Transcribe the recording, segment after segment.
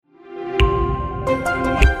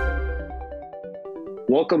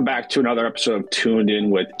Welcome back to another episode of Tuned In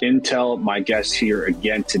with Intel. My guest here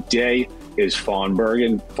again today is Fawn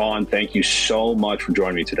Bergen. Fawn, thank you so much for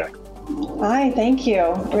joining me today. Hi, thank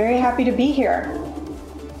you. Very happy to be here.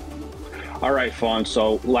 All right, Fawn.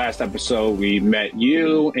 So last episode, we met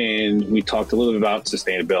you and we talked a little bit about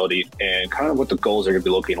sustainability and kind of what the goals are going to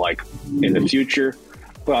be looking like in the future.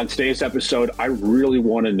 But on today's episode, I really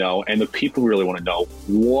want to know, and the people really want to know,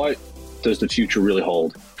 what does the future really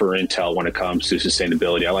hold for Intel when it comes to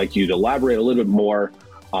sustainability? I'd like you to elaborate a little bit more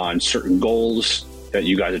on certain goals that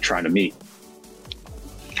you guys are trying to meet.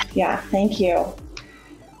 Yeah, thank you.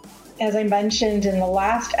 As I mentioned in the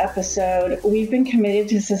last episode, we've been committed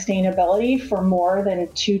to sustainability for more than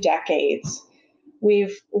 2 decades.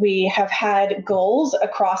 We have had goals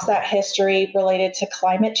across that history related to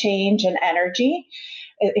climate change and energy,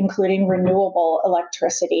 including renewable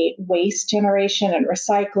electricity, waste generation and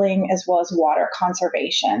recycling, as well as water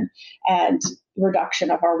conservation and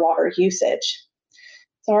reduction of our water usage.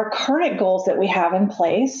 So our current goals that we have in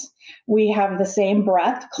place, we have the same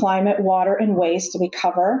breadth: climate, water, and waste we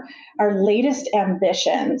cover. Our latest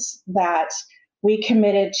ambitions that we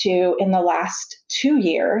committed to in the last 2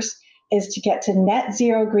 years is to get to net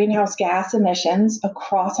zero greenhouse gas emissions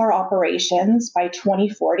across our operations by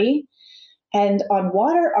 2040. And on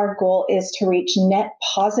water, our goal is to reach net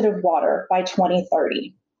positive water by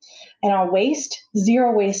 2030. And on waste,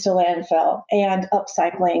 zero waste to landfill and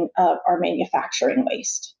upcycling of our manufacturing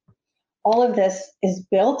waste. All of this is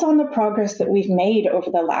built on the progress that we've made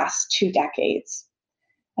over the last 2 decades.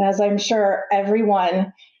 And as I'm sure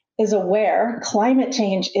everyone is aware, climate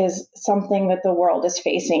change is something that the world is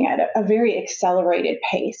facing at a very accelerated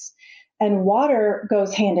pace. And water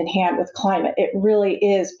goes hand in hand with climate. It really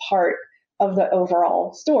is part of the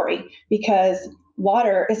overall story, because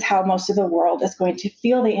water is how most of the world is going to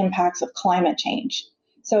feel the impacts of climate change.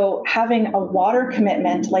 So having a water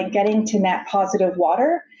commitment, like getting to net positive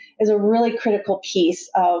water, is a really critical piece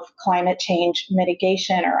of climate change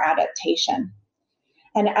mitigation or adaptation.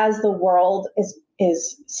 And as the world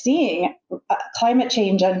is seeing climate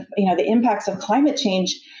change and the impacts of climate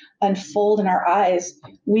change unfold in our eyes,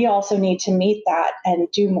 we also need to meet that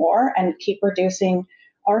and do more and keep reducing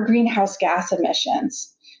our greenhouse gas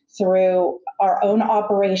emissions through our own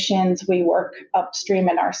operations. We work upstream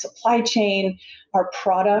in our supply chain, our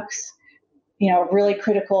products. A really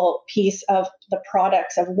critical piece of the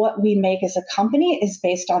products of what we make as a company is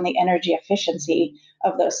based on the energy efficiency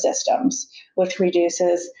of those systems, which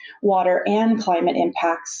reduces water and climate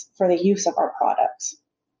impacts for the use of our products.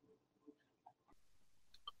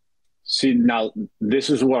 See, now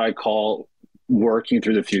this is what I call working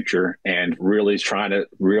through the future and really trying to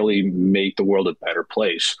really make the world a better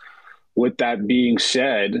place. With that being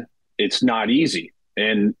said, it's not easy,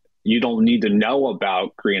 and you don't need to know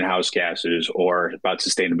about greenhouse gases or about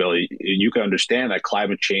sustainability. You can understand that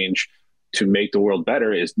climate change to make the world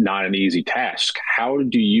better is not an easy task. How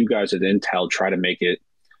do you guys at Intel try to make it,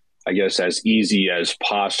 I guess, as easy as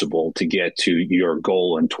possible to get to your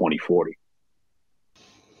goal in 2040?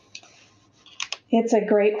 It's a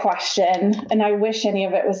great question, and I wish any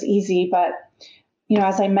of it was easy. But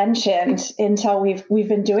as I mentioned, Intel, we've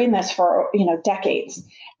been doing this for decades,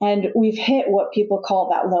 and we've hit what people call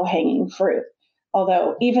that low-hanging fruit.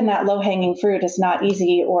 Although even that low-hanging fruit is not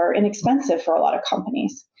easy or inexpensive for a lot of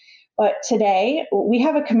companies. But today, we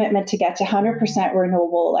have a commitment to get to 100%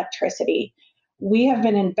 renewable electricity. We have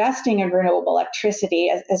been investing in renewable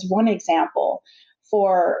electricity as one example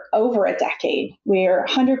for over a decade. We're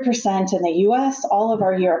 100% in the US, all of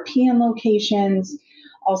our European locations,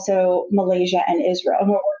 also Malaysia and Israel. And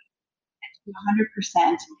we're working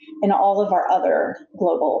 100% in all of our other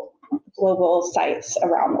global sites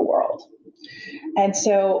around the world. And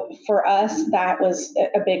so for us, that was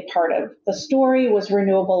a big part of the story, was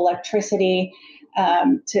renewable electricity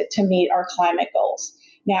to meet our climate goals.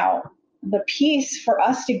 Now, the piece for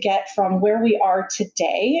us to get from where we are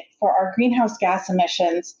today for our greenhouse gas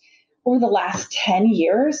emissions over the last 10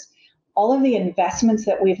 years, all of the investments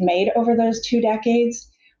that we've made over those 2 decades,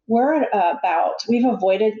 we've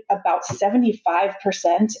avoided about 75%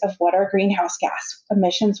 of what our greenhouse gas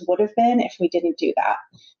emissions would have been if we didn't do that.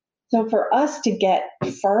 So for us to get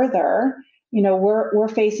further, we're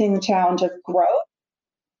facing the challenge of growth,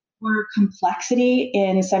 or complexity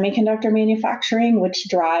in semiconductor manufacturing, which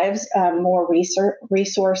drives more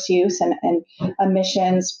resource use and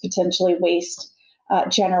emissions, potentially waste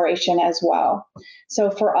generation as well.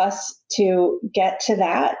 So for us to get to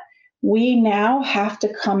that, we now have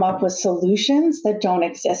to come up with solutions that don't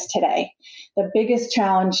exist today. The biggest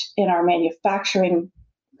challenge in our manufacturing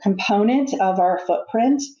component of our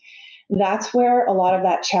footprint That's where a lot of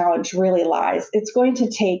that challenge really lies. It's going to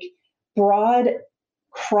take broad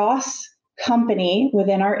cross company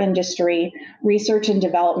within our industry research and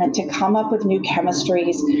development to come up with new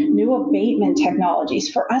chemistries, new abatement technologies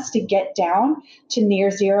for us to get down to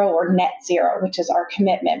near zero or net zero, which is our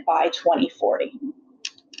commitment by 2040.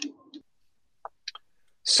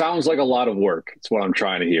 Sounds like a lot of work. That's what I'm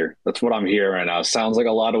trying to hear. That's what I'm hearing right now. Sounds like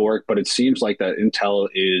a lot of work, but it seems like that Intel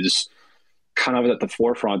is kind of at the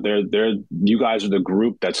forefront. You guys are the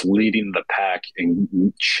group that's leading the pack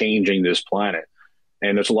in changing this planet.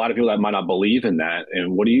 And there's a lot of people that might not believe in that.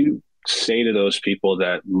 And what do you say to those people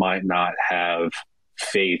that might not have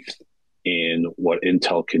faith in what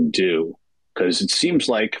Intel can do? Because it seems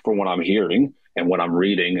like, from what I'm hearing and what I'm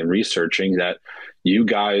reading and researching, that you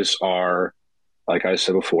guys are, like I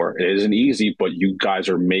said before, it isn't easy, but you guys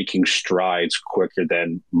are making strides quicker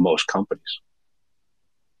than most companies.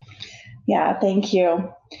 Yeah, thank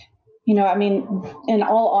you. I mean, in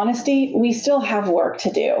all honesty, we still have work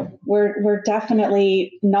to do. We're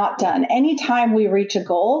definitely not done. Anytime we reach a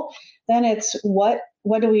goal, then it's what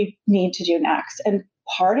do we need to do next? And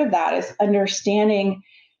part of that is understanding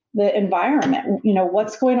the environment,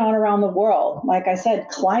 what's going on around the world. Like I said,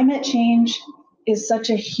 climate change is such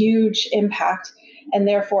a huge impact, and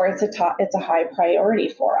therefore it's a high priority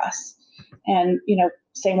for us. And,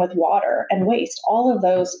 same with water and waste. All of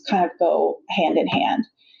those kind of go hand in hand.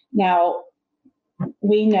 Now,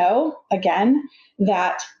 we know, again,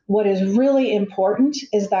 that what is really important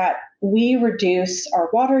is that we reduce our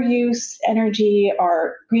water use, energy,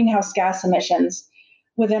 our greenhouse gas emissions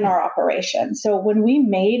within our operation. So when we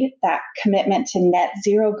made that commitment to net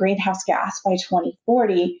zero greenhouse gas by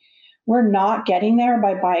 2040, we're not getting there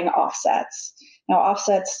by buying offsets. Now,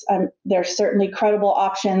 offsets, there's certainly credible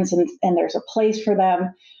options and there's a place for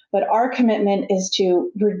them, but our commitment is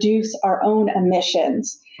to reduce our own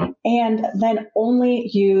emissions and then only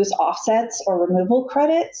use offsets or removal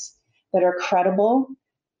credits that are credible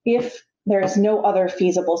if there is no other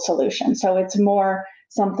feasible solution. So it's more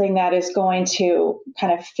something that is going to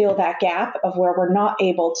kind of fill that gap of where we're not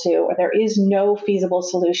able to, or there is no feasible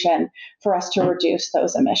solution for us to reduce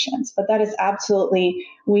those emissions. But that is absolutely,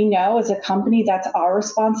 we know as a company, that's our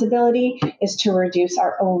responsibility, is to reduce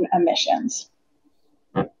our own emissions.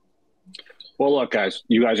 Well, look, guys,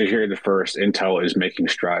 you guys are here the first. Intel is making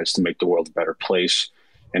strides to make the world a better place,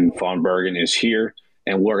 and Fawn Bergen is here,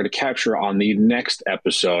 and we're going to capture on the next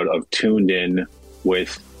episode of Tuned In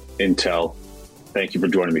with Intel. Thank you for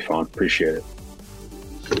joining me, Fawn. Appreciate it.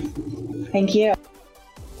 Thank you.